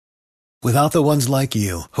Without the ones like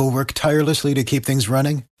you, who work tirelessly to keep things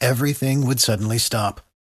running, everything would suddenly stop.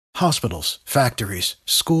 Hospitals, factories,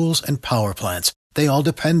 schools, and power plants, they all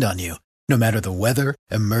depend on you. No matter the weather,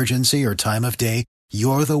 emergency, or time of day,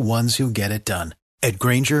 you're the ones who get it done. At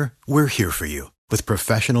Grainger, we're here for you with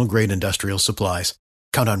professional-grade industrial supplies.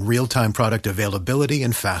 Count on real-time product availability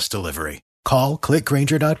and fast delivery. Call, click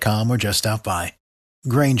Grainger.com, or just stop by.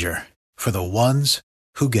 Grainger, for the ones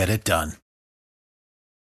who get it done.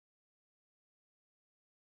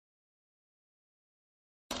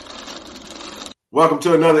 Welcome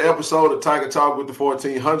to another episode of Tiger Talk with the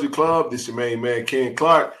 1400 Club. This is your main man, Ken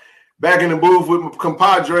Clark. Back in the booth with my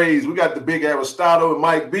compadres. We got the big Aristotle and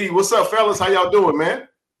Mike B. What's up, fellas? How y'all doing, man?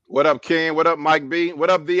 What up, Ken? What up, Mike B? What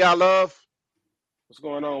up, V? I love? What's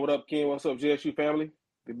going on? What up, Ken? What's up, JSU family?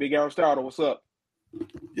 The big Aristotle. What's up?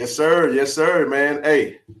 Yes, sir. Yes, sir, man.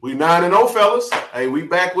 Hey, we 9-0, fellas. Hey, we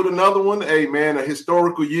back with another one. Hey, man, a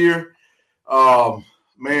historical year. Man,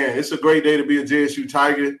 it's a great day to be a JSU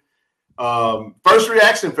Tiger. First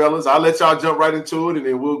reaction, fellas. I'll let y'all jump right into it, and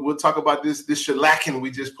then we'll talk about this shellacking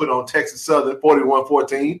we just put on Texas Southern,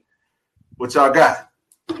 41-14. What y'all got?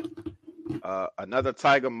 Another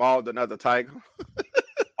Tiger mauled another Tiger.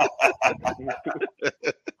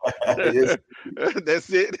 Yes.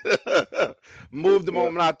 That's it. Move the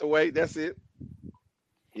moment out the way. That's it.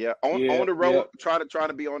 Yeah, on the road. Trying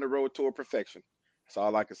to be on the road toward perfection. That's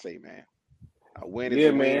all I can say, man. A win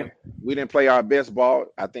is a win. We didn't play our best ball.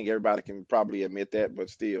 I think everybody can probably admit that, but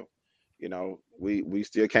still, we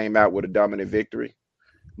still came out with a dominant victory.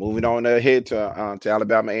 Moving on ahead to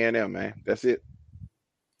Alabama A&M, man. That's it.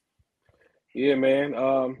 Yeah, man.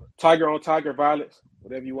 Tiger on Tiger violence,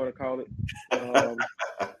 whatever you want to call it.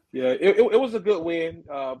 It was a good win.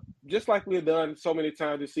 Just like we've done so many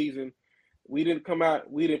times this season, we didn't come out.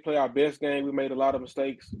 We didn't play our best game. We made a lot of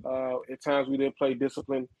mistakes. At times, we didn't play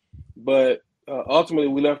discipline, but ultimately,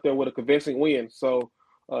 we left there with a convincing win. So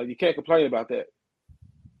you can't complain about that.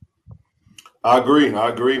 I agree,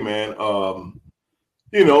 man.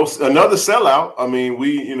 Another sellout. I mean,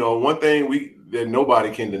 one thing that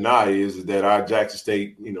nobody can deny is that our Jackson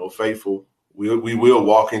State, faithful, we will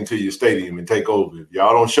walk into your stadium and take over. If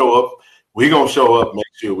y'all don't show up, we're going to show up, make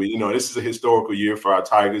sure this is a historical year for our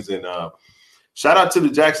Tigers. And shout out to the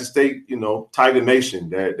Jackson State, Tiger Nation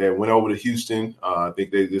that went over to Houston. I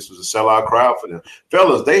think this was a sellout crowd for them.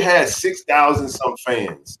 Fellas, they had 6,000 some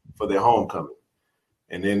fans for their homecoming.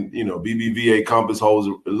 And then, BBVA Compass holds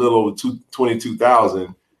a little over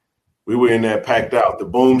 22,000. We were in there packed out. The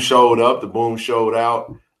Boom showed up. The Boom showed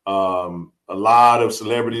out. A lot of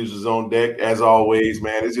celebrities was on deck, as always,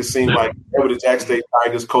 man. It just seemed like whenever the Jackson State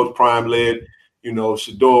Tigers, Coach Prime led,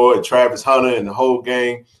 Shador and Travis Hunter and the whole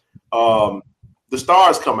gang, the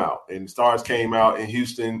Stars come out. And the Stars came out in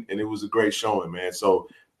Houston, and it was a great showing, man. So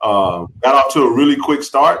got off to a really quick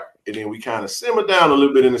start, and then we kind of simmered down a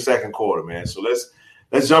little bit in the second quarter, man. So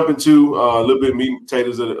let's jump into a little bit of meat and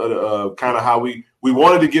potatoes of kind of how we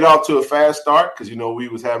wanted to get off to a fast start because, we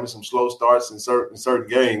was having some slow starts in certain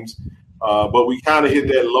games. But we kind of hit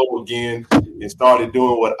that low again and started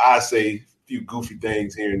doing what I say, a few goofy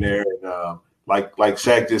things here and there. And like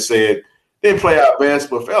Shaq just said, didn't play our best,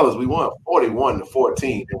 but fellas, we won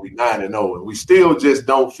 41-14 and we 9-0. And we still just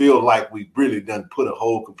don't feel like we really done put a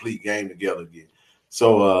whole complete game together again.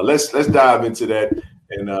 So let's dive into that.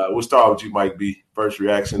 And we'll start with you, Mike B. First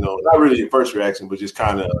reaction, though. Not really a first reaction, but just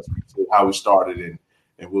kind of how we started,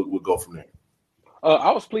 and we'll go from there.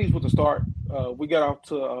 I was pleased with the start. We got off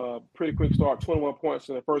to a pretty quick start, 21 points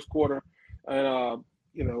in the first quarter. And,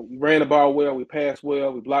 we ran the ball well, we passed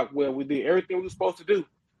well, we blocked well. We did everything we were supposed to do.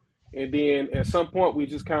 And then at some point, we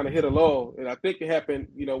just kind of hit a lull. And I think it happened,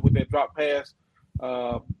 with that drop pass.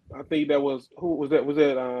 I think that was – who was that? Was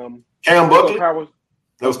that Cam Buckley?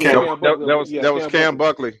 That was Cam Buckley. That was Cam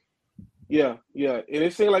Buckley. Yeah. And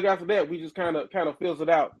it seemed like after that, we just kind of fills it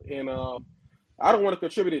out. And I don't want to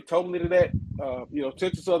contribute it totally to that.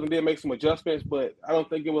 Texas Southern did make some adjustments, but I don't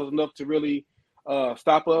think it was enough to really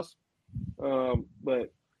stop us.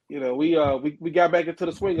 But we got back into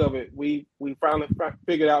the swing of it. We finally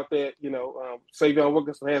figured out that Savion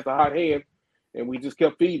Wilkinson has the hot hand, and we just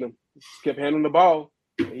kept feeding him, just kept handling the ball,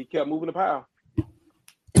 and he kept moving the pile.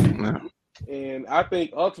 And I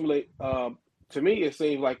think ultimately, to me, it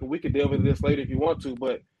seems like we could delve into this later if you want to,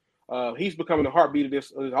 but he's becoming the heartbeat of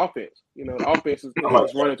this offense. The offense is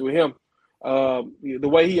running through him. The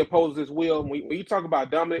way he imposes his will. When you talk about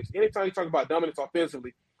dominance, anytime you talk about dominance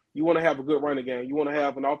offensively, you want to have a good running game. You want to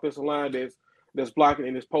have an offensive line that's blocking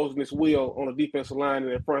and imposing its will on a defensive line in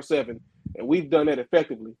their front seven. And we've done that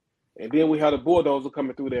effectively. And then we had a bulldozer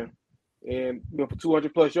coming through there and for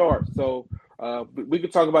 200 plus yards. So We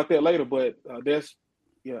could talk about that later, but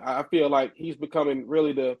I feel like he's becoming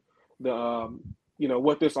really the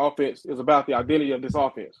what this offense is about, the identity of this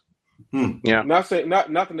offense. Yeah. Not saying not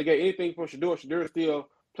to negate anything from Shedeur. Shedeur is still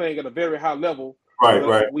playing at a very high level.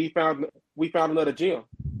 Right. We found another gem.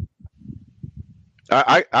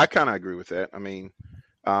 I kind of agree with that. I mean,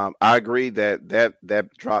 I agree that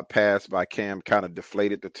drop pass by Cam kind of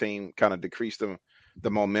deflated the team, kind of decreased the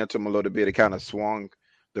momentum a little bit. It kind of swung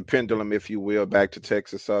the pendulum, if you will, back to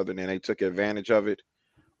Texas Southern, and they took advantage of it.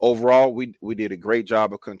 Overall, we did a great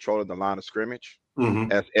job of controlling the line of scrimmage,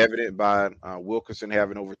 as evident by Wilkerson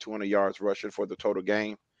having over 200 yards rushing for the total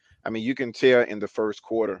game. I mean, you can tell in the first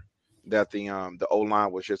quarter that the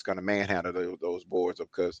O-line was just going to manhandle those boards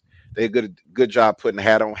because they did a good job putting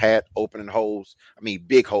hat on hat, opening holes. I mean,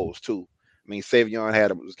 big holes too. I mean,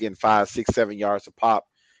 Savion was getting 5, 6, 7 yards a pop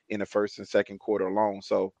in the first and second quarter alone.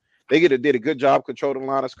 So they did a good job controlling the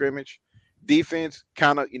line of scrimmage. Defense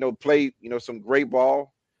kind of played some great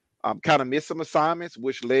ball, kind of missed some assignments,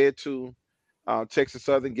 which led to Texas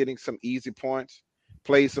Southern getting some easy points.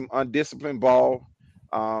 Played some undisciplined ball,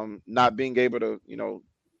 not being able to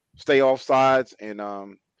stay off sides and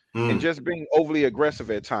just being overly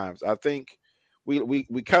aggressive at times. I think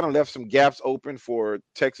we kind of left some gaps open for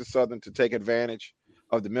Texas Southern to take advantage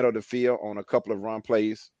of the middle of the field on a couple of run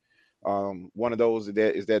plays. One of those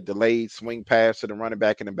is that delayed swing pass to the running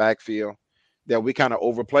back in the backfield that we kind of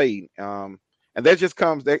overplayed. And that just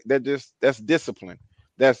comes that's discipline.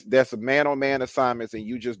 That's a man-on-man assignments, and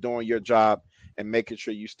you just doing your job and making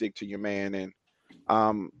sure you stick to your man. And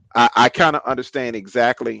I kind of understand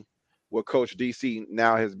exactly what Coach DC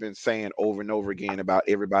now has been saying over and over again about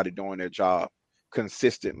everybody doing their job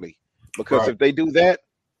consistently. Because if they do that,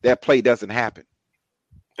 that play doesn't happen.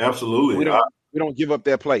 Absolutely. We don't give up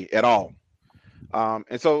that play at all.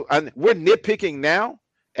 And so we're nitpicking now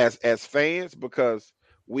as fans because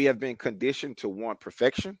we have been conditioned to want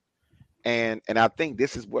perfection. And I think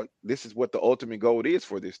this is what the ultimate goal is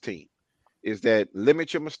for this team, is that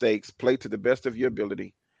limit your mistakes, play to the best of your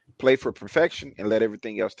ability, play for perfection, and let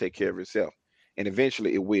everything else take care of itself. And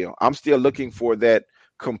eventually it will. I'm still looking for that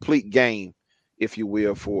complete game, if you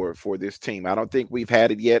will, for this team. I don't think we've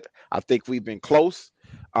had it yet. I think we've been close,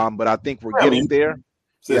 but I think we're getting there.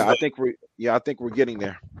 I think we're getting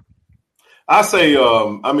there. I say,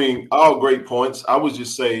 all great points. I would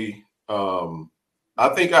just say, I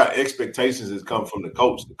think our expectations has come from the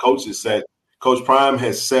coach. The coach has set. Coach Prime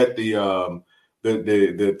has set the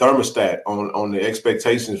thermostat on the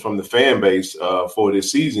expectations from the fan base for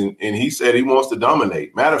this season, and he said he wants to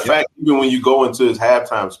dominate. Matter of fact, even when you go into his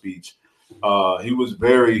halftime speech, he was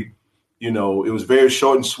very, it was very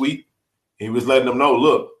short and sweet. He was letting them know,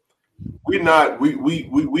 look, we don't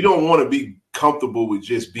want to be comfortable with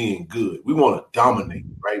just being good. We want to dominate,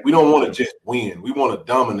 right? We don't want to just win. We want to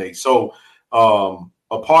dominate. So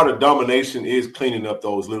a part of domination is cleaning up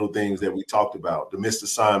those little things that we talked about, the missed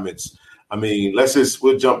assignments. I mean,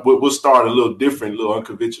 we'll start a little different, a little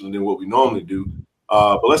unconventional than what we normally do.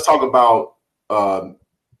 But let's talk about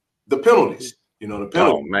the penalties. The penalties.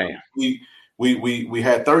 Oh, man. We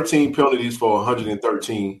had 13 penalties for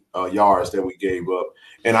 113 yards that we gave up.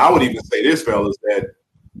 And I would even say this, fellas, that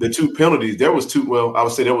the two penalties, there was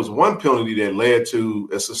one penalty that led to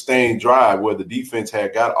a sustained drive where the defense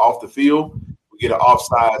had got off the field. We get an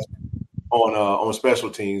offside on special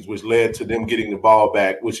teams, which led to them getting the ball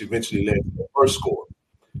back, which eventually led to the first score.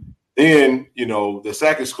 Then, the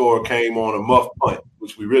second score came on a muff punt,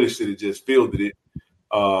 which we really should have just fielded it.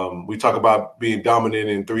 We talk about being dominant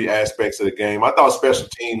in three aspects of the game. I thought special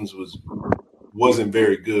teams wasn't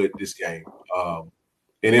very good this game.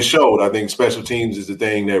 And it showed. I think special teams is the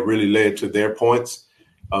thing that really led to their points.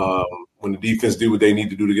 When the defense do what they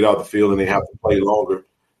need to do to get out the field and they have to play longer,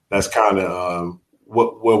 that's kind of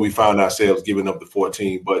where we found ourselves giving up the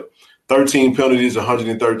 14. But 13 penalties,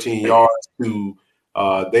 113 yards to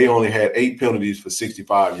they only had 8 penalties for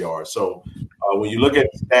 65 yards. So when you look at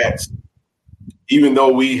the stats, even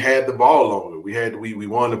though we had the ball longer, we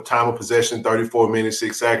won the time of possession 34 minutes,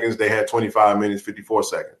 6 seconds. They had 25 minutes, 54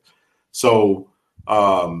 seconds. So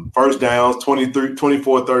first downs,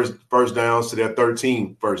 24 first downs to their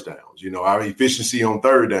 13 first downs. Our efficiency on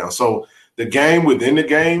third down. So the game within the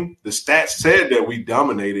game, the stats said that we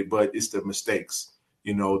dominated, but it's the mistakes.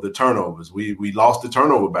 The turnovers. We lost the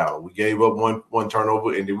turnover battle. We gave up one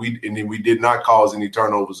turnover, and then we did not cause any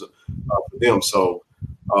turnovers for them. So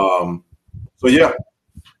yeah,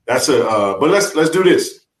 that's but let's do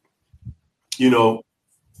this.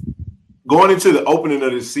 Going into the opening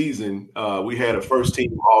of the season, we had a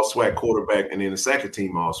first-team all-SWAC quarterback and then a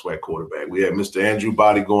second-team all-SWAC quarterback. We had Mr. Andrew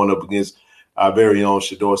Body going up against our very own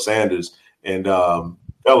Shedeur Sanders. And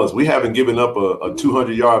fellas, we haven't given up a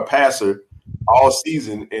 200-yard passer all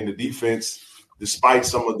season, and the defense, despite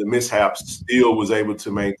some of the mishaps, still was able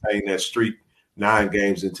to maintain that streak 9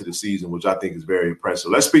 games into the season, which I think is very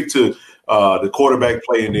impressive. Let's speak to the quarterback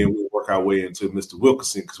play, and then we'll work our way into Mr.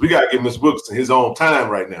 Wilkerson, because we got to give Mr. Wilkerson his own time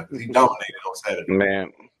right now because he dominated on Saturday.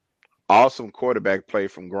 Man, awesome quarterback play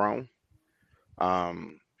from Grown.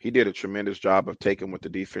 He did a tremendous job of taking what the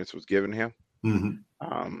defense was giving him.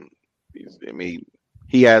 Mm-hmm.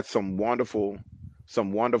 He had some wonderful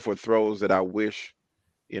throws that I wish,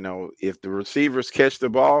 if the receivers catch the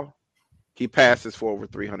ball, he passes for over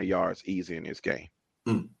 300 yards easy in this game.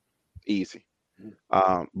 Easy.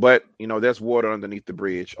 But, there's water underneath the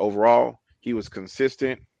bridge. Overall, he was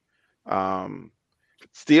consistent.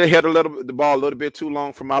 Still had the ball a little bit too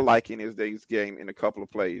long for my liking this game in a couple of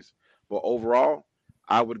plays. But overall,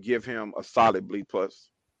 I would give him a solid B+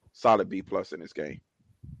 in this game.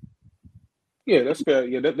 Yeah, that's fair.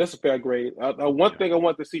 Yeah, that's a fair grade. One thing I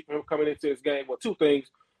want to see from him coming into this game, well, 2 things.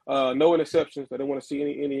 No interceptions. I don't want to see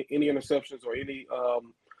any interceptions or any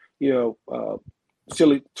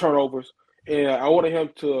silly turnovers. And I wanted him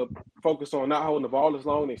to focus on not holding the ball as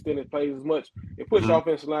long and extending plays as much. It puts your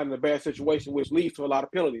offensive line in a bad situation, which leads to a lot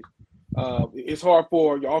of penalties. It's hard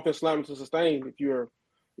for your offensive lineman to sustain if you're,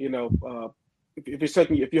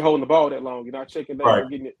 if you're holding the ball that long. You're not checking down and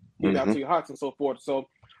getting it out to your hots and so forth. So,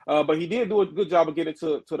 but he did do a good job of getting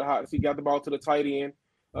to the hots. He got the ball to the tight end.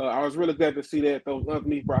 I was really glad to see that those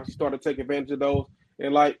underneath routes, he started to take advantage of those.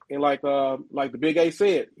 And like the Big A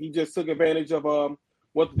said, he just took advantage of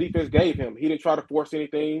what the defense gave him. He didn't try to force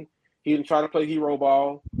anything. He didn't try to play hero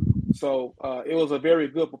ball. So it was a very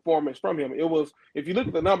good performance from him. It was, if you look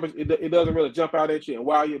at the numbers, it doesn't really jump out at you and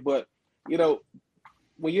wow you. But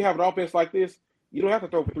when you have an offense like this, you don't have to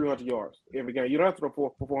throw for 300 yards every game. You don't have to throw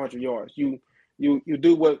for 400 yards. You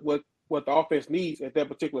do what the offense needs at that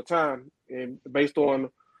particular time, and based on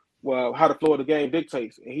how the flow of the game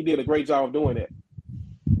dictates. And he did a great job of doing that.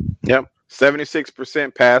 Yep,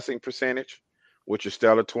 76% passing percentage, which is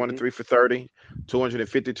stellar. 23 for 30,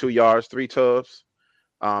 252 yards, 3 tubs.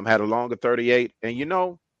 Had a longer 38, and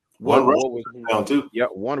one rushing touchdown too. Yeah,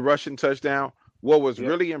 1 rushing touchdown. What was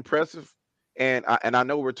really impressive, and I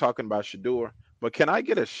know we're talking about Shedeur, but can I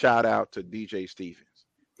get a shout out to DJ Stevens?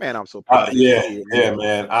 Man, I'm so proud.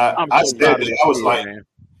 Man. I said that. I was like, man.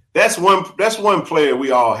 That's one player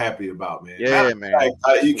we all happy about, man. Yeah, man.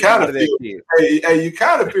 You kind of feel, you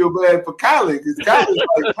kind of feel bad for Kylie, because Kylie's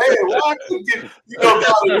like, man, why couldn't get,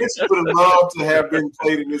 Kylie Richard would have loved to have been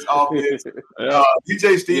played in this offense.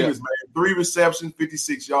 DJ Stevens, man, 3 receptions,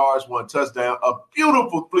 56 yards, 1 touchdown, a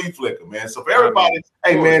beautiful flea flicker, man. So for everybody,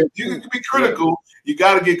 hey, man, if you can be critical, you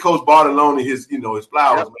got to get Coach Bartolone his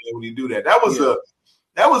flowers, man, when you do that.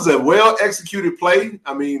 That was a well executed play.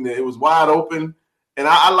 I mean, it was wide open. And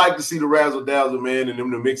I like to see the razzle dazzle, man, and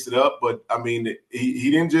them to mix it up. But I mean, he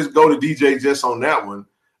didn't just go to DJ just on that one.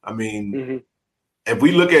 I mean, if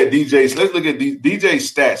we look at DJ's, let's look at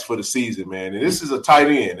DJ's stats for the season, man. And this is a tight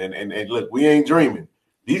end. And look, we ain't dreaming.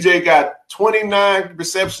 DJ got 29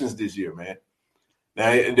 receptions this year, man.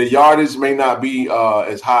 Now, the yardage may not be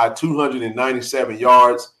as high, 297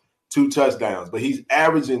 yards, 2 touchdowns, but he's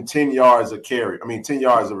averaging 10 yards a carry. 10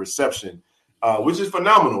 yards of reception. Which is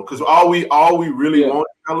phenomenal, because all we really want,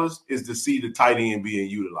 fellas, is to see the tight end being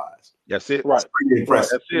utilized. That's it. Right. That's pretty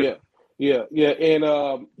impressive. That's it. Yeah.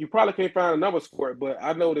 And you probably can't find the numbers for it, but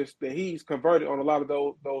I noticed that he's converted on a lot of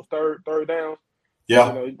those third downs.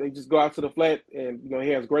 Yeah. They just go out to the flat, and he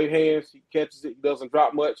has great hands. He catches it. He doesn't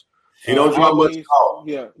drop much. He don't drop much at all.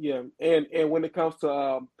 Yeah. And when it comes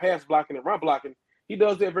to pass blocking and run blocking, he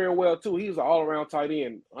does that very well too. He's an all-around tight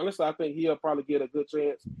end. Honestly, I think he'll probably get a good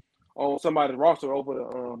chance on somebody's roster over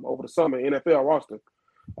the summer, NFL roster.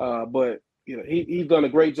 But he's done a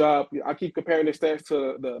great job. I keep comparing his stats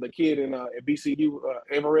to the kid in at BCU,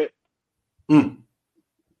 Everett. And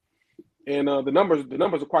the numbers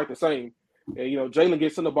are quite the same. And Jalen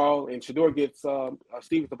gets in the ball, and Shedeur gets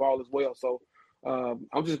Stevens the ball as well. So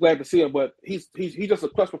I'm just glad to see him. But he's just a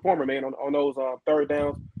clutch performer, man, on those third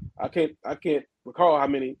downs. I can't recall how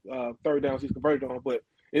many third downs he's converted on, but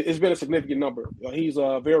it's been a significant number. He's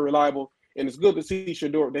very reliable, and it's good to see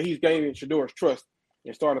Shedeur, that he's gaining Shedeur's trust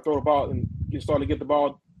and starting to throw the ball and starting to get the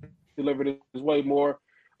ball delivered his way more.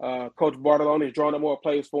 Coach Bartolone is drawing up more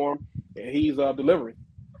plays for him, and he's delivering.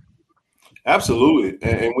 Absolutely.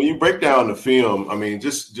 And when you break down the film,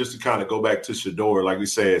 just to kind of go back to Shedeur, like we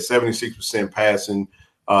said, 76% passing,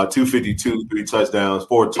 252, 3 touchdowns,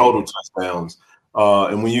 4 total touchdowns.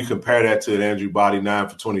 And when you compare that to Andrew Body, 9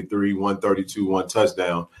 for 23, 132, 1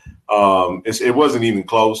 touchdown, it wasn't even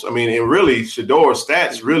close. And really, Shedeur's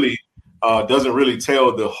stats really doesn't really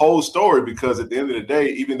tell the whole story, because at the end of the day,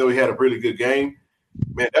 even though he had a really good game,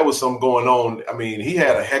 man, that was something going on. I mean, he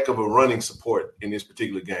had a heck of a running support in this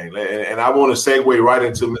particular game. And I want to segue right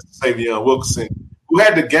into Mr. Savion Wilkerson, who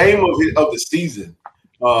had the game of the season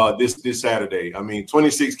this Saturday. I mean,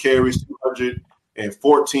 26 carries,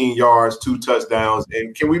 214 yards, 2 touchdowns.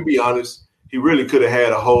 And can we be honest? He really could have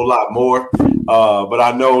had a whole lot more. But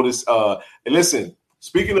I know this. And listen,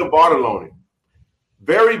 speaking of Bartolone,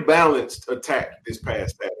 very balanced attack this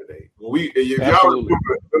past Saturday. If y'all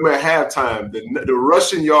remember at halftime, the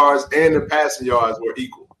rushing yards and the passing yards were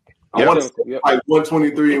equal. I want to say like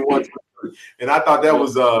 123 and 123. And I thought that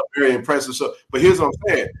was very impressive. So, but here's what I'm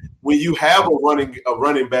saying. When you have a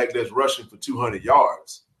running back that's rushing for 200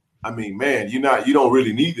 yards, I mean, man, you don't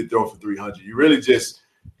really need to throw for 300. You really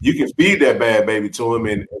you can feed that bad baby to him.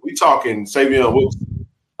 And we talking Savion Wilkerson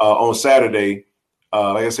on Saturday.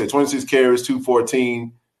 Like I said, 26 carries,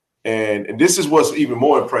 214. And this is what's even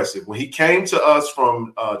more impressive. When he came to us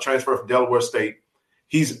from transfer from Delaware State,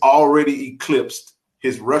 he's already eclipsed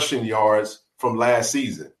his rushing yards from last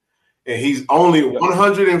season. And he's only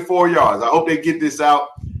 104 yards. I hope they get this out.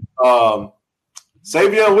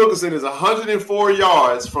 Savion Wilkerson is 104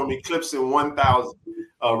 yards from eclipsing 1,000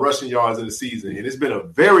 rushing yards in the season. And it's been a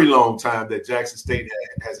very long time that Jackson State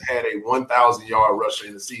has had a 1,000-yard rusher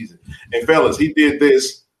in the season. And, fellas, he did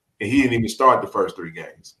this, and he didn't even start the first 3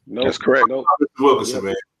 games. Nope. That's correct. Nope. Wilkerson,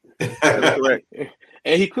 man. That's correct.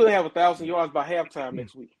 And he could have 1,000 yards by halftime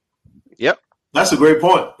next week. Yep. That's a great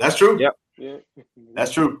point. That's true. Yep. Yeah.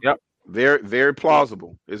 That's true. Yep. Very, very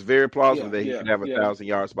plausible. It's very plausible that he could have 1,000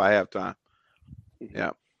 yards by halftime.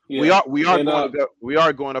 Yeah. We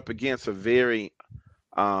are going up against a very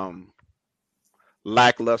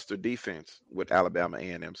lackluster defense with Alabama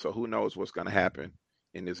A&M. So who knows what's going to happen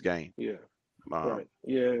in this game? Yeah. Right.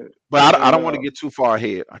 Yeah. But I don't want to get too far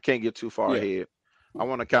ahead. I can't get too far ahead. I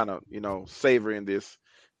want to kind of, savor in this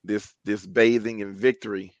bathing in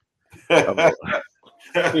victory. Yeah.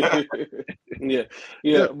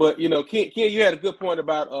 But Ken, you had a good point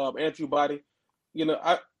about Andrew Body.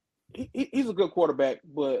 He's a good quarterback,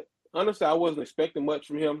 but honestly, I wasn't expecting much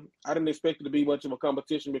from him. I didn't expect it to be much of a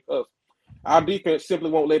competition because our defense simply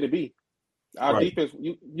won't let it be. Our defense,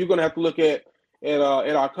 you're going to have to look at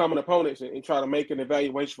our common opponents and try to make an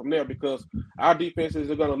evaluation from there, because our defenses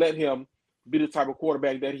are going to let him be the type of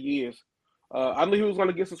quarterback that he is. I knew he was going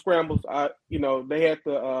to get some scrambles. They had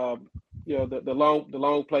the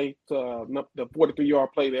long play to the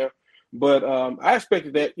 43-yard play there. But I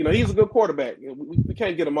expected that. He's a good quarterback. We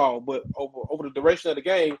can't get him all, but over the duration of the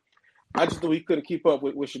game, I just knew he couldn't keep up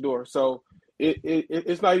with Shedeur. So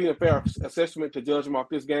it's not even a fair assessment to judge him off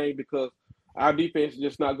this game, because our defense is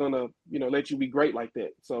just not gonna let you be great like that.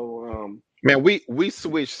 So man, we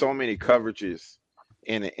switched so many coverages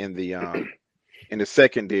in the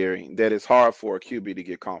secondary that it's hard for a QB to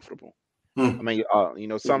get comfortable. I mean,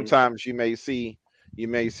 sometimes you may see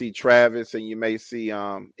Travis and you may see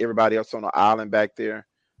everybody else on the island back there,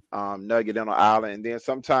 Nugget on the island, and then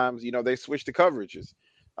sometimes they switch the coverages.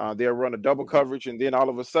 They'll run a double coverage, and then all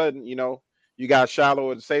of a sudden you got Shiloh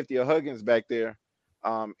or the safety of Huggins back there,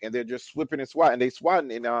 and they're just sweeping and swatting. They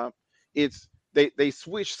swatting, and they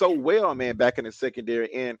switch so well, man, back in the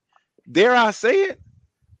secondary. And dare I say it,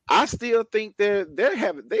 I still think they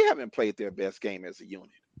haven't played their best game as a unit.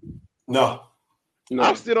 No,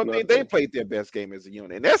 I still don't think they played their best game as a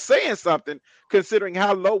unit, and that's saying something considering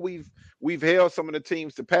how low we've held some of the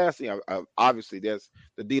teams to passing. Obviously, the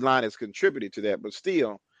D line has contributed to that, but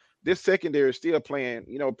still, this secondary is still playing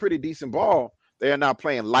pretty decent ball. They are not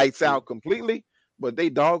playing lights out completely, but they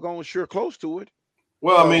doggone sure close to it.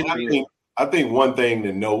 Well, I think one thing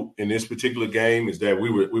to note in this particular game is that we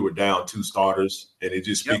were down 2 starters, and it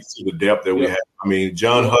just speaks to the depth that we have. I mean,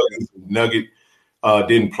 John Huggins and Nugget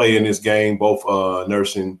didn't play in this game, both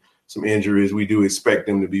nursing some injuries. We do expect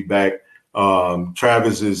them to be back.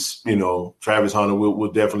 Travis Hunter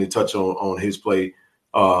will definitely touch on his play,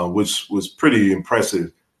 which was pretty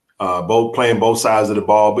impressive. Playing both sides of the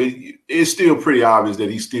ball, but it's still pretty obvious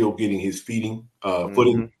that he's still getting his footing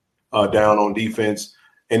down on defense.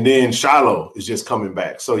 And then Shiloh is just coming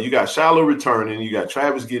back. So you got Shiloh returning, you got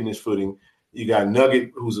Travis getting his footing, you got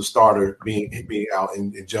Nugget, who's a starter, being out,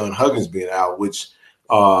 and John Huggins being out, which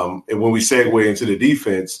and when we segue into the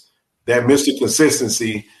defense, that Mr.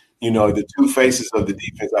 Consistency, the 2 faces of the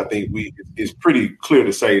defense, I think it's pretty clear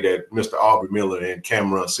to say that Mr. Aubrey Miller and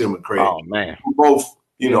Cameron Silman-Craig. Oh, man. Both,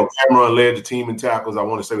 Cameron led the team in tackles, I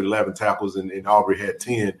want to say with 11 tackles, and Aubrey had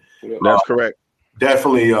 10. That's correct.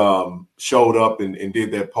 Definitely showed up and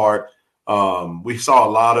did that part. We saw a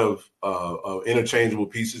lot of interchangeable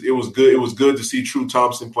pieces. It was good. It was good to see True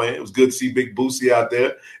Thompson playing. It was good to see Big Boosie out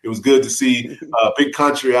there. It was good to see Big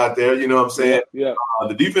Country out there. You know what I'm saying? Yeah.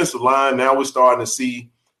 The defensive line. Now we're starting to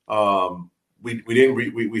see.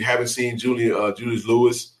 We haven't seen Julius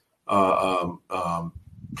Lewis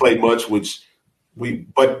play much,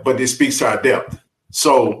 but it speaks to our depth.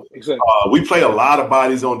 So exactly. We play a lot of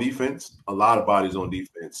bodies on defense. But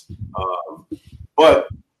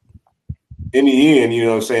in the end, you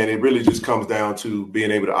know what I'm saying, it really just comes down to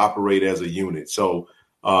being able to operate as a unit. So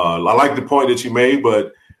I like the point that you made,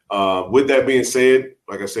 but with that being said,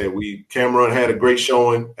 like I said, Cameron had a great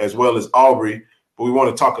showing as well as Aubrey, but we want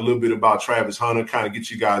to talk a little bit about Travis Hunter, kind of get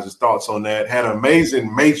you guys' thoughts on that. Had an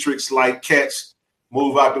amazing Matrix-like catch,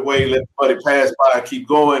 move out the way, let the buddy pass by and keep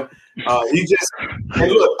going.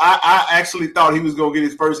 Look, I actually thought he was going to get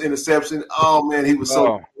his first interception. Oh, man, he was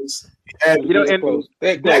so close.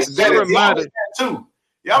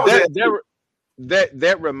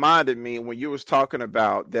 That reminded me when you was talking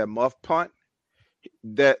about that muff punt,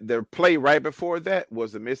 that the play right before that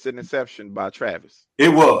was a missed interception by Travis. It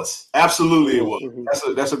was. Absolutely it was.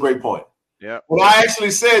 Mm-hmm. That's a great point. Yeah. Well, I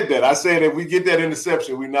actually said that. I said if we get that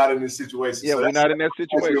interception, we're not in this situation. Yeah, so we're not in that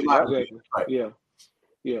situation. Exactly. Right.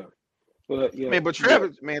 Yeah. But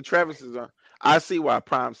Travis is I see why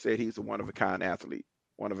Prime said he's a one-of-a-kind athlete,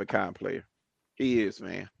 one-of-a-kind player. He is,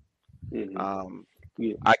 man. Mm-hmm.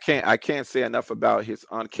 I can't say enough about his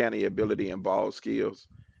uncanny ability and ball skills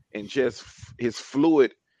and just his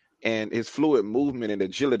fluid movement and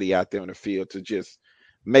agility out there on the field to just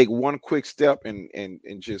make one quick step and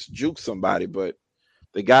just juke somebody. But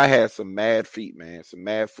the guy has some mad feet, man, some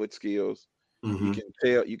mad foot skills. Mm-hmm.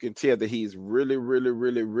 You can tell that he's really, really,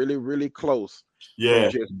 really, really, really close. Yeah,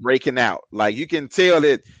 just breaking out. Like you can tell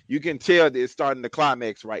that it's starting to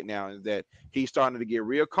climax right now, and that he's starting to get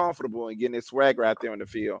real comfortable and getting his swagger out there on the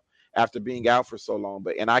field after being out for so long.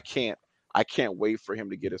 I can't wait for him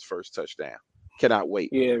to get his first touchdown. Cannot wait.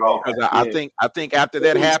 Yeah, because I think after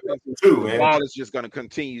that happens, the ball is just going to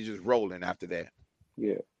continue just rolling after that.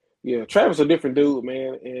 Yeah. Travis is a different dude,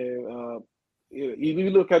 man, and you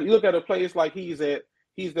look at a place like he's at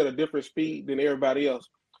a different speed than everybody else.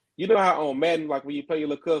 You know how on Madden, like when you play your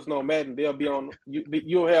little cousin on Madden, they'll be on Rick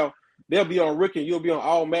and you'll be on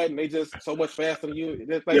all Madden. They just so much faster than you.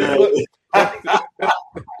 That's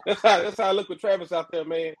how I look with Travis out there,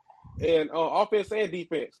 man. And offense and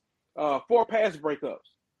defense, 4 pass breakups.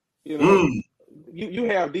 You know, you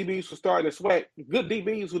have DBs who starting to sweat. Good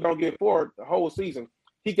DBs who don't get 4 the whole season.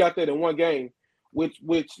 He got that in one game, which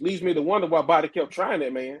leads me to wonder why Body kept trying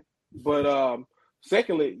that, man. But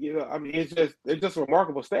secondly, I mean, it's just a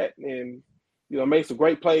remarkable stat, and made some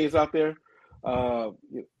great plays out there.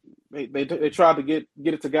 They tried to get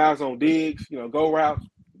it to guys on digs, go routes,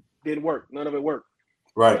 didn't work. None of it worked.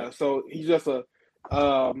 Right. So he's just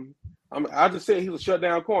I just said he's a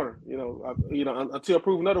shutdown corner. Until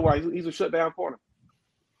proven otherwise, he's a shutdown corner.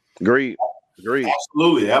 Agreed.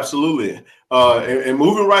 Absolutely. And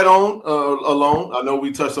moving right on along, I know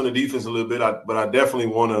we touched on the defense a little bit, but I definitely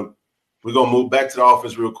want to. We're gonna move back to the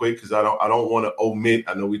offense real quick because I don't want to omit.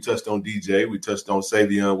 I know we touched on DJ, we touched on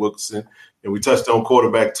Savion Wilkerson, and we touched on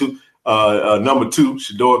quarterback number 2,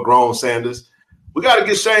 Shedeur Grown-Sanders. We got to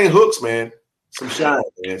get Shane Hooks, man, some shine,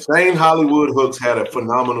 man. Shane Hollywood Hooks had a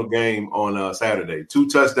phenomenal game on Saturday. 2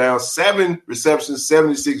 touchdowns, 7 receptions,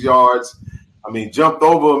 76 yards. I mean, jumped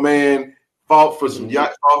over a man, fought for some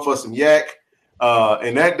yak.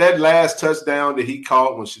 And that last touchdown that he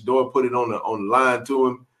caught when Shedeur put it on the line to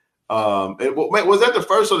him. Was that the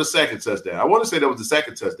first or the second touchdown? I want to say that was the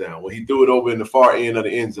second touchdown when he threw it over in the far end of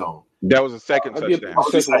the end zone. That was the second touchdown. That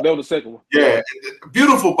was the second one. Yeah,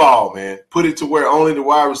 beautiful ball, man. Put it to where only the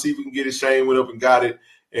wide receiver can get it. Shane went up and got it.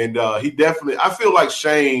 And he definitely – I feel like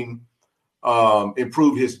Shane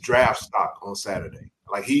improved his draft stock on Saturday.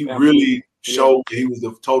 Like he really showed he was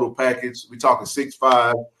the total package. We're talking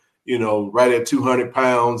 6'5", right at 200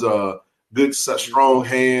 pounds, good, strong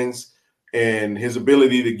hands. And his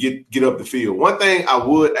ability to get up the field. One thing I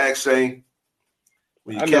would ask Shane,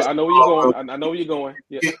 I know where you're going.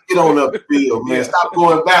 Yeah. Get on up the field, man. Stop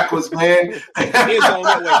going backwards, man. He's going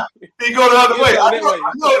that way. He go the other way. I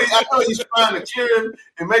know he's trying to cheer him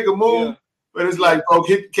and make a move, but it's like, bro,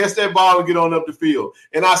 catch that ball and get on up the field.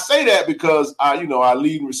 And I say that because our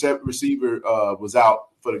leading receiver was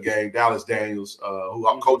out for the game, Dallas Daniels, who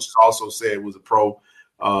our coaches also said was a pro.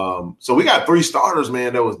 So we got 3 starters,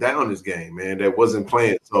 man, that was down this game, man, that wasn't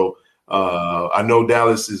playing. So I know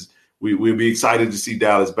Dallas is we'll be excited to see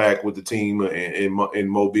Dallas back with the team in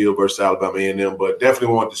Mobile versus Alabama A&M, but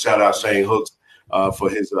definitely want to shout out Shane Hooks for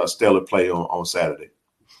his stellar play on Saturday.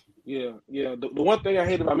 Yeah. The one thing I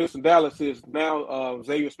hate about missing Dallas is now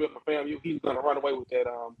Xavier Smith-Maffam, he's going to run away with that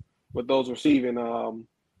with those receiving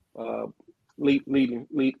leading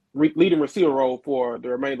receiver role for the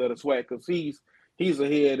remainder of the SWAC because he's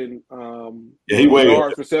ahead in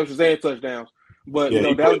yards, receptions, and touchdowns. But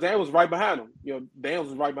Dallas Daniels was right behind him. Daniels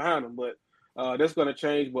was right behind him. But that's going to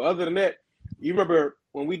change. But other than that, you remember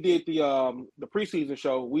when we did the preseason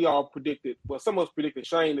show, we all predicted. Well, some of us predicted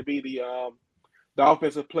Shane to be the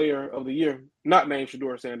offensive player of the year, not named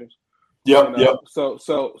Shedeur Sanders. Yep.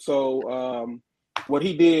 So what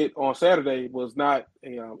he did on Saturday was not,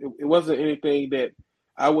 it wasn't anything that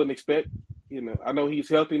I wouldn't expect. I know he's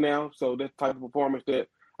healthy now, so that's the type of performance that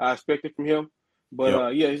I expected from him.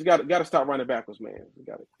 But he's got to stop running backwards, man.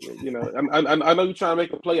 I know you're trying to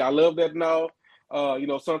make a play. I love that and all.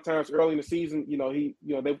 Sometimes early in the season,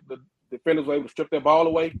 the defenders were able to strip that ball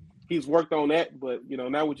away. He's worked on that, but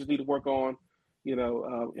now we just need to work on.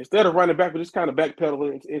 Instead of running back, we just kind of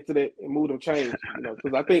backpedal into that and move them chains.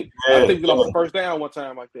 Because I think we lost the first down one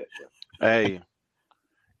time like that. Yeah. Hey,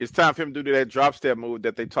 it's time for him to do that drop step move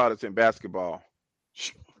that they taught us in basketball.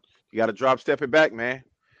 You got to drop step it back, man.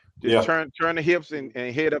 Just turn the hips and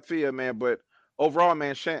head upfield, man. But overall,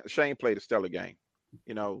 man, Shane played a stellar game.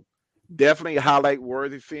 Definitely a highlight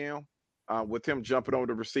worthy film with him jumping over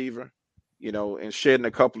the receiver, and shedding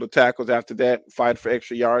a couple of tackles after that, fight for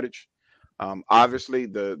extra yardage. Obviously,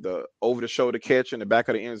 the over-the-shoulder catch in the back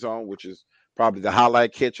of the end zone, which is probably the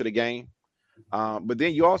highlight catch of the game. But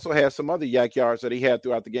then you also had some other yak yards that he had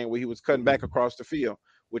throughout the game where he was cutting back across the field,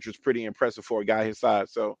 which was pretty impressive for a guy his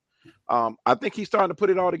size. So I think he's starting to put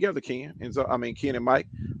it all together, Ken. Ken and Mike.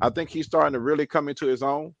 I think he's starting to really come into his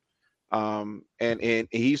own. And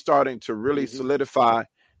he's starting to really solidify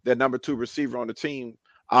that number 2 receiver on the team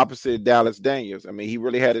opposite Dallas Daniels. He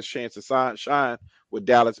really had his chance to shine with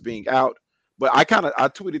Dallas being out. But I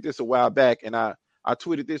tweeted this a while back, and I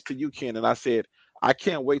tweeted this to you, Ken, and I said, I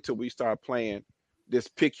can't wait till we start playing this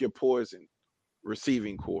pick your poison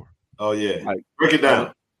receiving core. Oh, yeah. Break it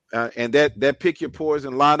down. And that pick your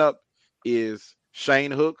poison lineup is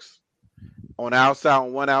Shane Hooks on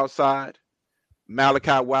one outside,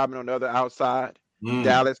 Malachi Wideman on the other outside,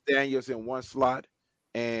 Dallas Daniels in one slot,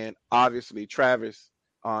 and obviously Travis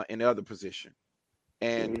in the other position.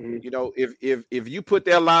 And, if you put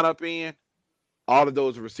that lineup in, all of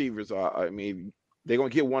those receivers they're going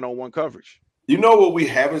to get one-on-one coverage. You know what we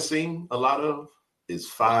haven't seen a lot of is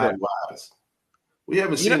 5 wides. We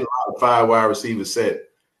haven't seen a lot of 5 wide receivers set.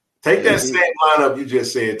 Take that same lineup you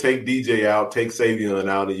just said. Take DJ out, take Savion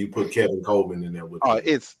out, and you put Kevin Coleman in there with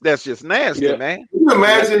him. That's just nasty, man. Can you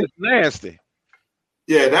imagine? Nasty.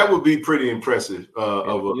 Yeah, that would be pretty impressive.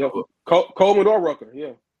 Coleman or Rucker,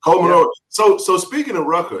 yeah. So speaking of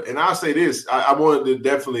Rucker, and I'll say this, I wanted to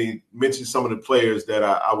definitely mention some of the players that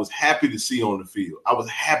I was happy to see on the field. I was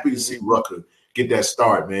happy to see Rucker get that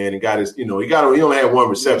start, man, and got his, he only had one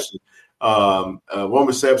reception. One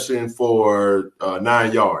reception for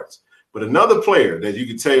 9 yards. But another player that you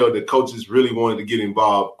could tell the coaches really wanted to get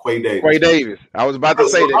involved, Quay Davis. I was about to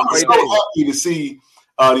say that. I was so happy to see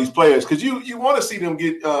these players because you want to see them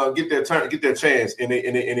get their turn, get their chance, and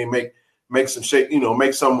they make some shape,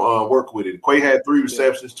 make some work with it. Quay had 3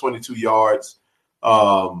 receptions, 22 yards,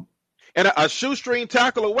 and a shoestring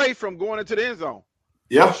tackle away from going into the end zone.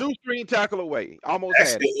 Yeah, shoestring tackle away, almost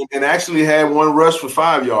had it. And actually had 1 rush for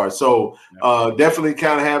 5 yards. So definitely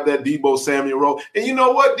kind of have that Deebo Samuel role. And you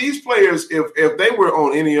know what? These players, if they were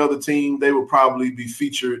on any other team, they would probably be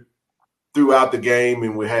featured throughout the game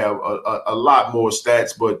and would have a lot more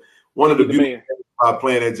stats. But one of the beauty about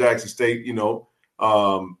playing at Jackson State,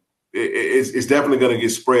 it's definitely going to get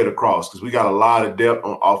spread across because we got a lot of depth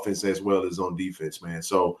on offense as well as on defense, man.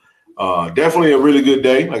 So definitely a really good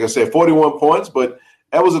day. Like I said, 41 points, but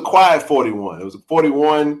that was a quiet 41. It was a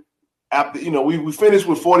 41 after, we finished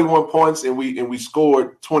with 41 points and we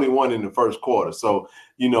scored 21 in the first quarter. So,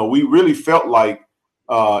 we really felt like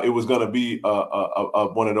it was going to be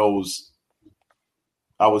one of those,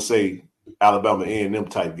 I would say, Alabama A&M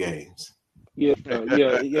type games. Yeah.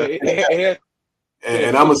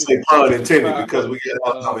 And I'm going to say pun intended because we get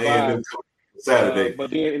Alabama A&M Saturday. But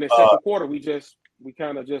then in the second quarter, we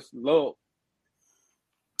kind of just lulled.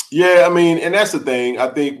 Yeah, and that's the thing. I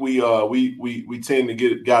think we tend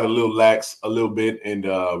to got a little lax a little bit and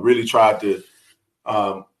really tried to,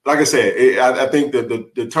 like I said, I think that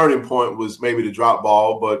the turning point was maybe the drop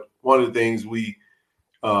ball. But one of the things we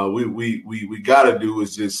got to do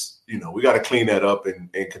is just, we got to clean that up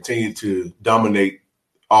and continue to dominate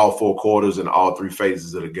all 4 quarters and all 3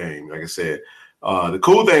 phases of the game. Like I said, the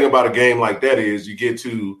cool thing about a game like that is you get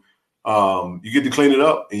to you get to clean it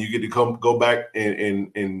up and you get to go back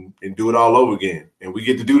and do it all over again. And we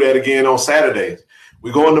get to do that again on Saturdays.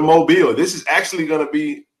 We're going to Mobile. This is actually going to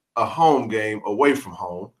be a home game away from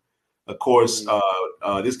home. Of course,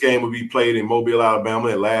 this game will be played in Mobile, Alabama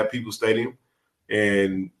at Lab People Stadium.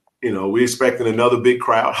 And, we're expecting another big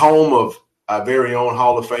crowd, home of our very own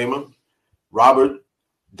Hall of Famer, Robert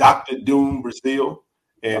Dr. Doom Brazile.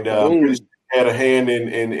 And had a hand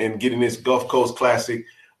in getting this Gulf Coast Classic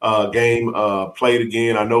game played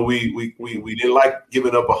again. I know we didn't like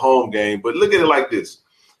giving up a home game, but look at it like this.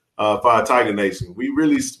 For our Tiger Nation,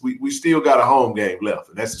 we still got a home game left,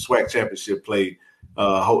 and that's the SWAC Championship play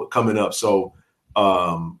coming up. So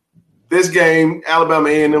this game, Alabama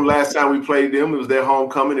A&M, last time we played them, it was their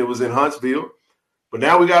homecoming. It was in Huntsville. But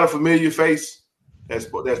now we got a familiar face that's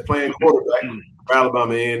playing quarterback for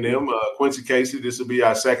Alabama A&M, Quincy Casey. This will be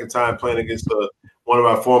our second time playing against one of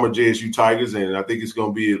our former JSU Tigers, and I think it's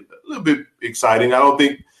going to be a little bit exciting. I don't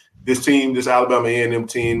think this Alabama A&M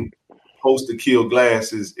team, host to Kill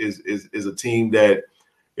Glass, is a team that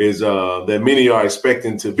many are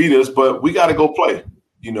expecting to beat us, but we got to go play.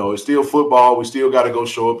 It's still football. We still got to go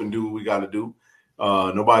show up and do what we got to do.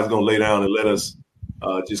 Nobody's going to lay down and let us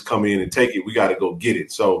just come in and take it. We got to go get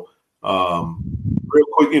it. So real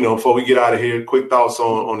quick, before we get out of here, quick thoughts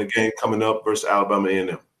on the game coming up versus Alabama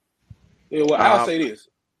A&M. Yeah, well, I'll say this.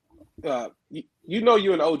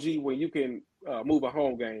 You're an OG when you can move a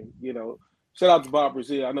home game. Shout out to Bob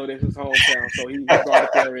Brazile. I know that's his hometown, so he brought it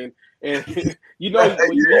there. And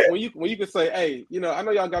when you can say, hey, I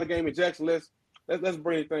know y'all got a game in Jackson. Let's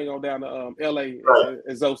bring the thing on down to L.A.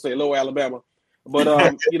 As Zoe say, Lower Alabama. But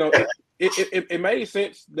it made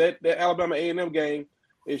sense that Alabama A&M game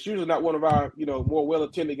is usually not one of our more well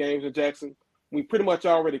attended games in Jackson. We pretty much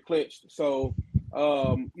already clinched, so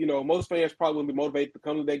most fans probably wouldn't be motivated to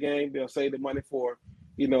come to that game. They'll save the money for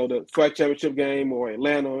the SWAC championship game or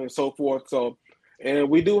Atlanta and so forth. So, and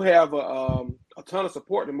we do have a ton of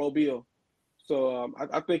support in Mobile. So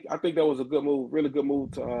I think that was a good move, really good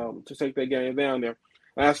move to take that game down there.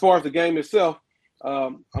 And as far as the game itself,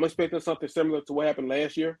 I'm expecting something similar to what happened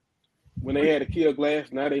last year when they had to kill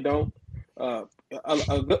Glass. Now they don't. A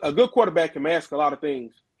good quarterback can mask a lot of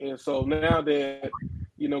things, and so now that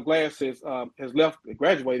Glass has left,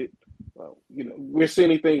 graduated, we're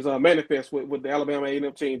seeing things manifest with the Alabama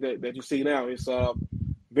A&M team that you see now. It's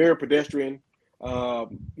very pedestrian. Glad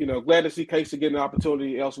to see Casey getting an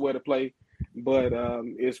opportunity elsewhere to play, but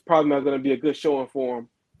it's probably not going to be a good showing for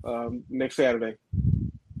him next Saturday.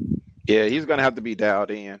 Yeah, he's going to have to be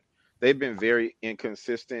dialed in. They've been very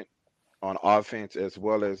inconsistent on offense as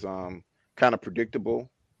well as kind of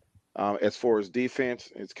predictable. As far as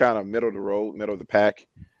defense, it's kind of middle of the road, middle of the pack.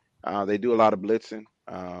 They do a lot of blitzing.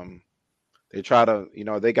 They try to,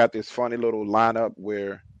 they got this funny little lineup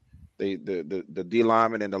where the D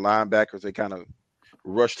linemen and the linebackers, they kind of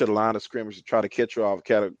rush to the line of scrimmage to try to catch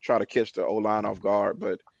the O-line off guard.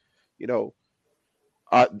 But,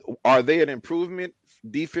 are they an improvement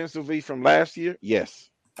defensively from last year? Yes.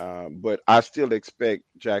 But I still expect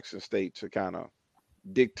Jackson State to kind of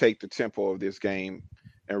dictate the tempo of this game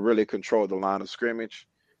and really control the line of scrimmage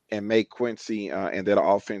and make Quincy and that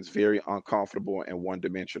offense very uncomfortable and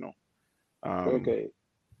one-dimensional. Okay.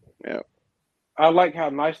 Yeah. I like how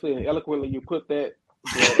nicely and eloquently you put that.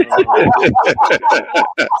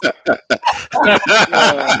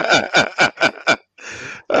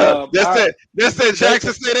 That's that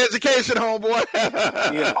Jackson State education, homeboy.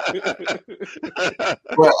 Yeah.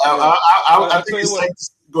 Well, I think it's safe.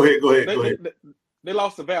 Go ahead. They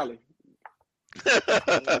lost the Valley.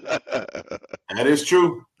 That is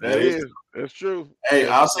true. That's true. Hey,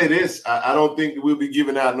 I'll say this. I don't think we'll be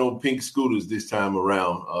giving out no pink scooters this time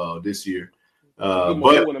around this year. But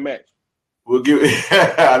we'll give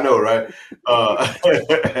I know, right?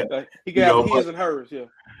 He got his and hers, yeah.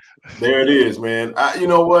 There it is, man. You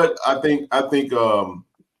know what? I think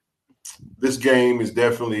this game is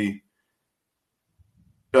definitely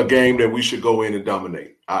a game that we should go in and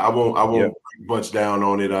dominate. I won't bunch down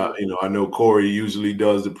on it. I know Corey usually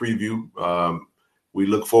does the preview. We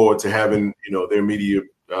look forward to having their media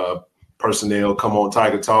personnel come on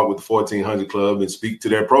Tiger Talk with the 1400 Club and speak to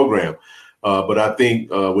their program. But I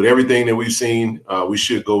think with everything that we've seen, we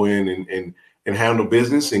should go in and handle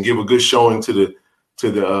business and give a good showing to the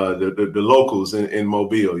locals in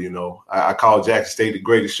Mobile. I call Jackson State the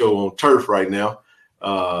greatest show on turf right now,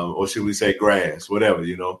 or should we say grass, whatever.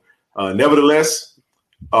 Nevertheless,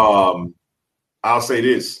 I'll say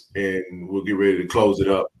this, and we'll get ready to close it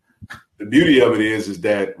up. The beauty of it is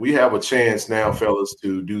that we have a chance now, fellas,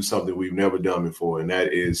 to do something we've never done before, and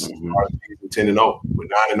that is our season 10-0. We're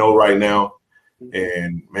 9-0 right now,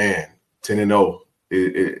 and man, 10-0.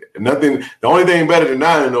 Nothing. The only thing better than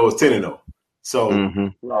 9-0 is 10-0. So,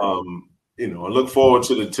 I look forward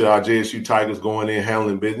to our JSU Tigers going in,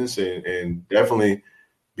 handling business, and definitely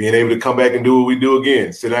being able to come back and do what we do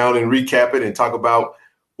again. Sit down and recap it and talk about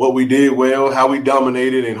what we did well, how we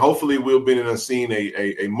dominated, and hopefully we'll be seeing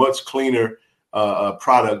a much cleaner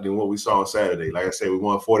product than what we saw on Saturday. Like I said, we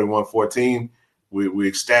won 41-14. We're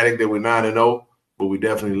ecstatic that we're 9-0, but we're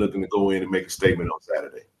definitely looking to go in and make a statement on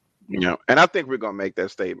Saturday. Yeah, and I think we're going to make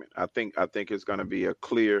that statement. I think it's going to be a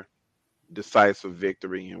clear, decisive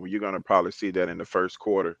victory, and you're going to probably see that in the first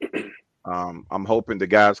quarter. I'm hoping the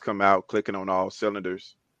guys come out clicking on all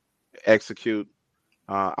cylinders, execute.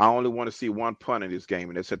 I only want to see one punt in this game,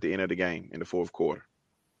 and it's at the end of the game in the fourth quarter.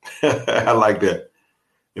 I like that.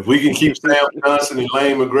 If we can keep Sam Johnson and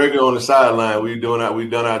Lane McGregor on the sideline, we've done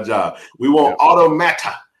our job. We want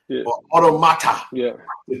automata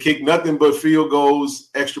to kick nothing but field goals,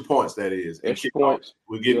 extra points. That is extra points.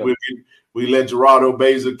 We let Gerardo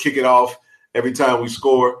Beza kick it off every time we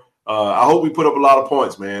score. I hope we put up a lot of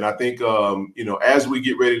points, man. I think as we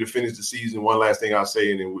get ready to finish the season, one last thing I'll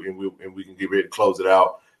say, and we can get ready to close it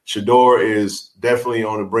out. Shedeur is definitely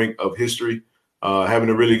on the brink of history. Having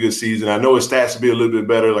a really good season. I know his stats will be a little bit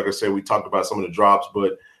better. Like I said, we talked about some of the drops,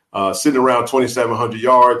 but sitting around 2,700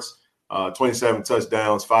 yards, 27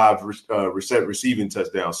 touchdowns, 5 receiving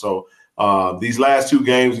touchdowns. So these last 2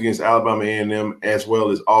 games against Alabama A&M as well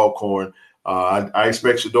as Alcorn, I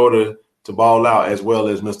expect Shedeur to ball out as well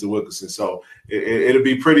as Mr. Wilkerson. So it'll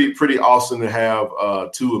be pretty awesome to have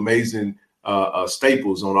 2 amazing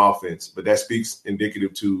staples on offense. But that speaks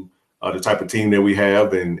indicative to the type of team that we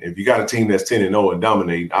have. And if you got a team that's 10-0 and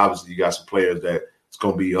dominating, obviously you got some players that's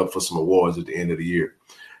going to be up for some awards at the end of the year.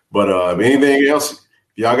 But anything else? If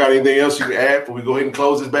y'all got anything else you can add before we go ahead and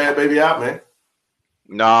close this bad baby out, man?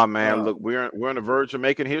 Nah, man. Look, we're on the verge of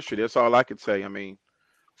making history. That's all I could say. I mean,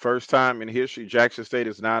 first time in history, Jackson State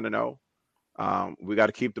is 9-0. We got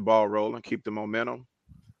to keep the ball rolling, keep the momentum,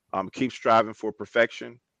 keep striving for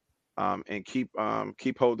perfection, and keep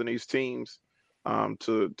holding these teams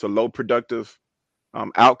to low productive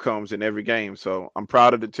outcomes in every game. So I'm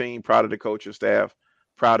proud of the team, proud of the coaching staff,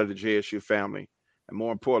 proud of the JSU family, and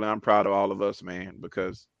more importantly, I'm proud of all of us, man,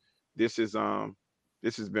 because this has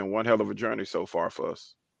been one hell of a journey so far for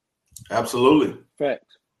us. Absolutely.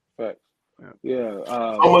 Facts. Yeah.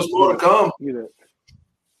 So much more to come.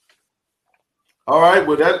 All right,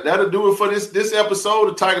 well that'll do it for this episode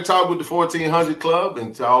of Tiger Talk with the 1400 Club,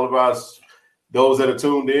 and to all of us. Those that are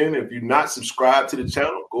tuned in, if you're not subscribed to the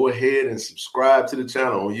channel, go ahead and subscribe to the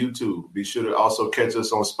channel on YouTube. Be sure to also catch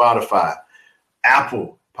us on Spotify,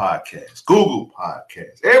 Apple Podcasts, Google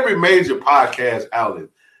Podcasts, every major podcast outlet.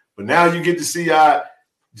 But now you get to see our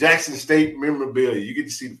Jackson State memorabilia. You get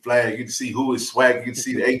to see the flag. You get to see who is swag. You get to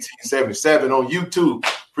see the 1877 on YouTube.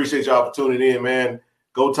 Appreciate y'all for tuning in, man.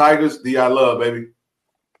 Go Tigers. D.I. love, baby.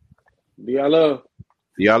 D.I. love.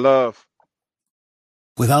 D.I. love.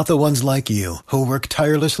 Without the ones like you, who work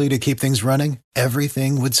tirelessly to keep things running,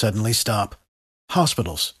 everything would suddenly stop.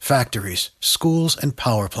 Hospitals, factories, schools, and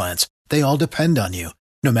power plants, they all depend on you.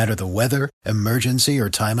 No matter the weather, emergency, or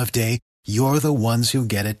time of day, you're the ones who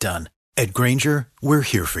get it done. At Grainger, we're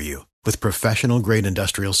here for you with professional-grade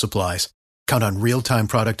industrial supplies. Count on real-time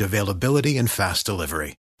product availability and fast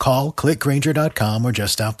delivery. Call, click Grainger.com, or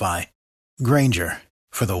just stop by. Grainger,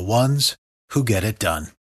 for the ones who get it done.